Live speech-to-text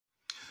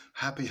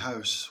Happy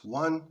House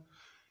 1,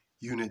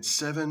 Unit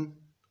 7,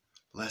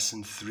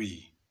 Lesson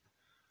 3.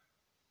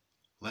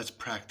 Let's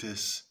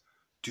practice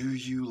Do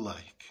You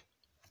Like?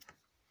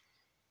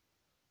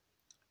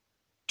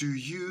 Do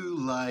you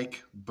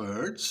like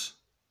birds?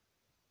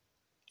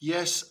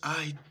 Yes,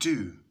 I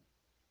do.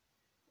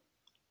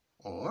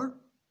 Or,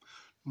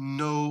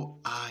 no,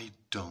 I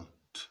don't.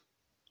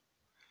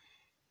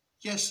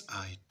 Yes,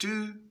 I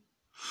do.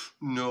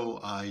 No,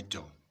 I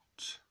don't.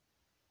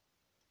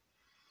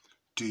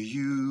 Do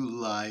you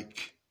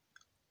like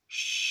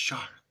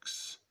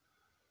sharks,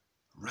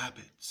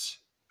 rabbits,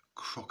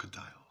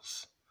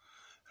 crocodiles?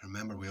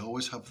 Remember, we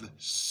always have the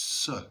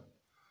S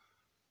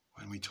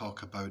when we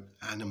talk about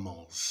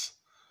animals.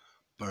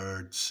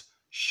 Birds,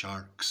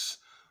 sharks,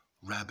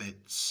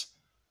 rabbits,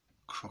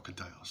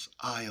 crocodiles.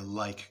 I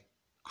like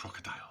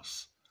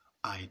crocodiles.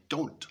 I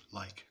don't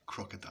like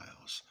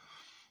crocodiles.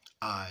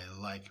 I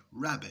like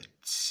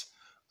rabbits.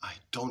 I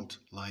don't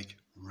like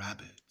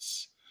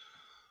rabbits.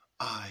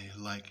 I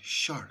like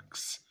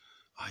sharks.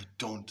 I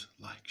don't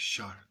like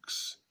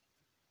sharks.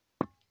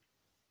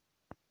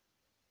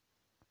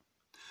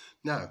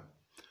 Now,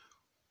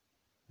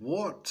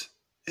 what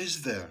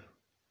is there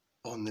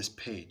on this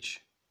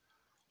page?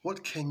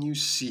 What can you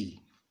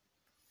see?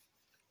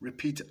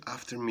 Repeat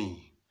after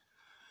me.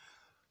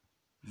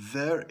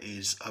 There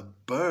is a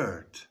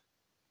bird.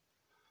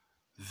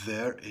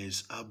 There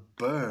is a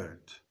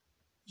bird.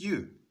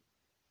 You.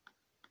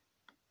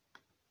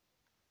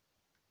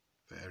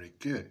 Very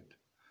good.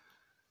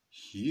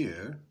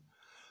 Here,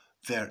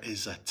 there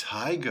is a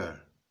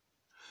tiger.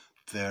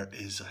 There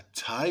is a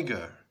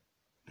tiger.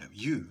 Now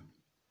you.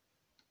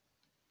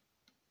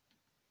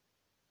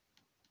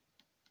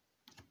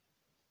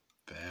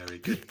 Very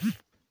good.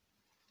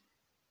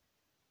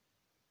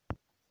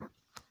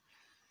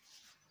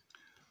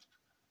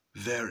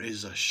 There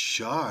is a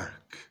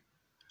shark.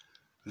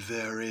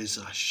 There is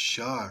a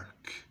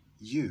shark.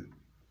 You.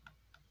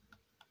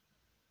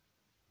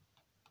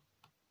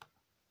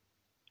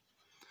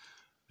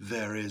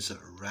 There is a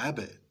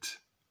rabbit.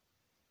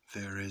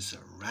 There is a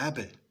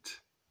rabbit.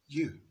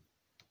 You.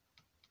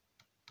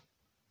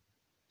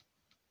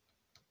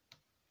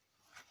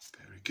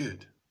 Very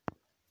good.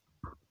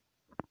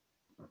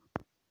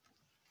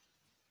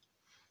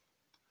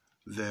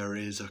 There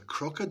is a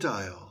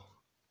crocodile.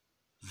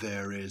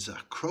 There is a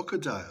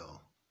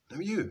crocodile. Now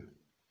you.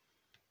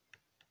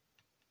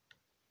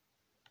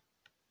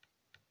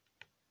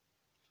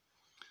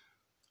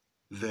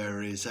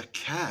 There is a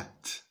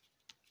cat.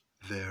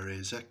 There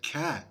is a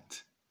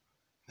cat.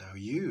 Now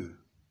you.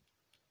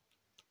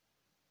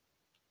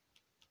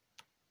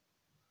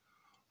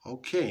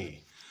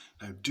 Okay.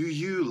 Now do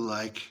you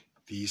like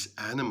these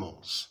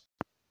animals?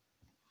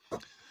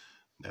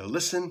 Now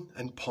listen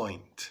and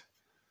point.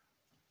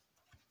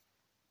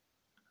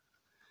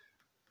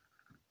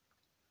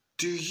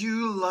 Do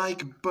you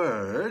like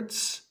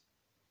birds?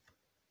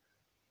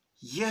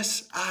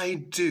 Yes, I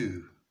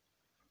do.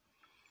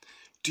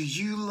 Do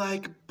you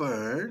like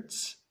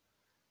birds?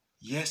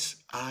 Yes,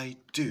 I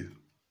do.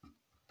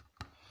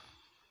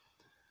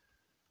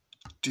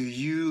 Do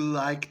you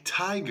like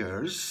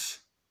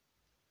tigers?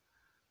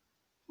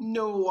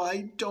 No,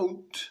 I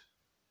don't.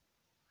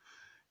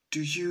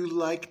 Do you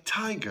like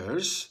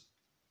tigers?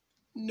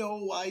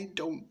 No, I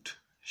don't.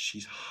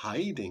 She's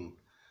hiding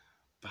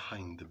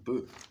behind the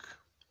book.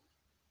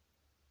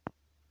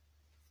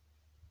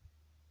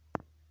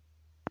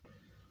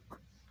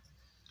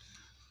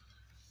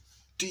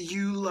 Do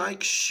you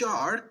like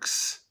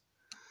sharks?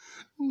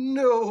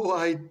 No,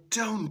 I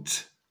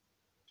don't.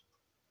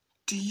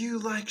 Do you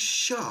like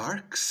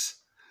sharks?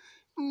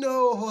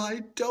 No,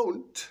 I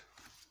don't.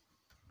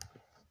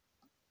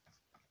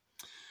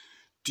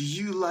 Do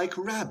you like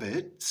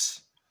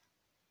rabbits?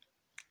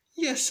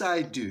 Yes,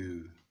 I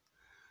do.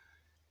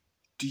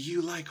 Do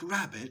you like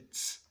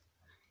rabbits?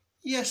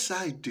 Yes,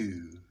 I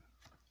do.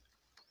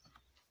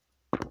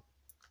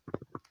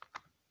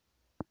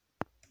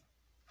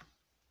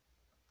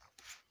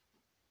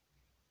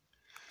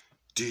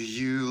 Do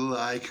you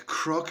like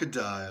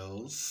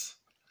crocodiles?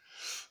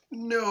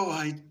 No,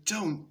 I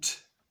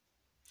don't.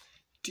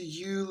 Do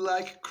you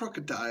like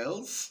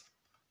crocodiles?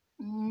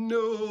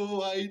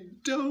 No, I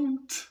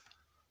don't.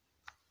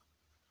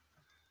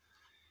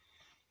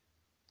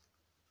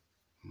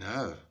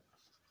 No.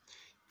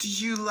 Do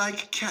you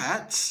like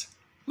cats?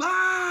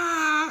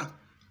 Ah!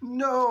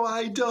 No,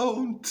 I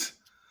don't.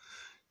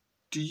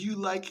 Do you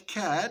like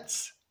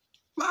cats?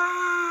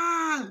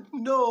 Ah!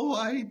 No,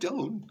 I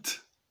don't.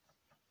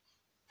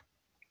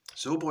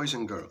 So, boys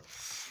and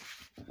girls,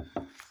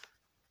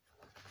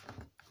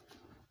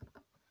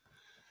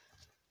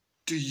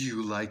 do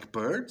you like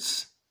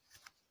birds?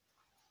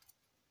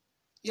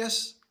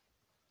 Yes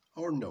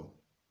or no?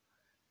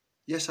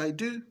 Yes, I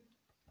do.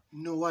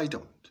 No, I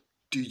don't.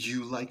 Do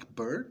you like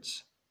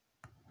birds?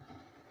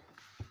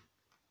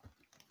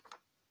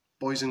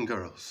 Boys and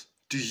girls,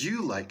 do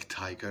you like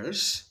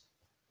tigers?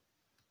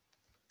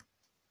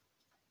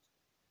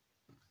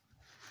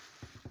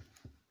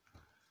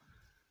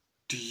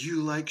 Do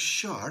you like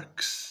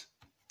sharks?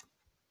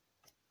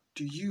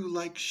 Do you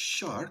like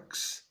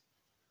sharks?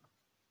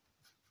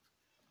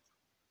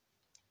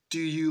 Do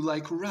you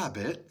like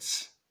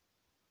rabbits?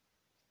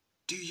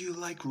 Do you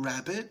like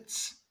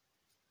rabbits?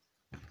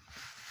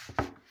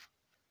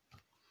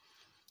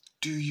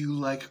 Do you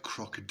like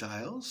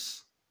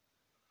crocodiles?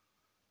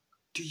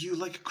 Do you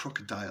like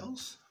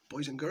crocodiles,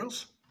 boys and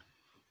girls?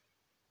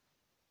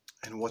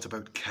 And what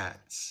about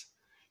cats?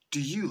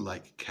 Do you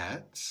like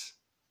cats?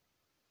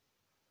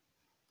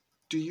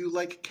 Do you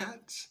like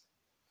cats?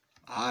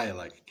 I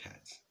like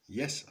cats.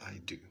 Yes,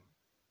 I do.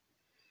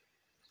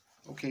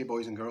 Okay,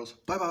 boys and girls.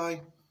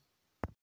 Bye-bye.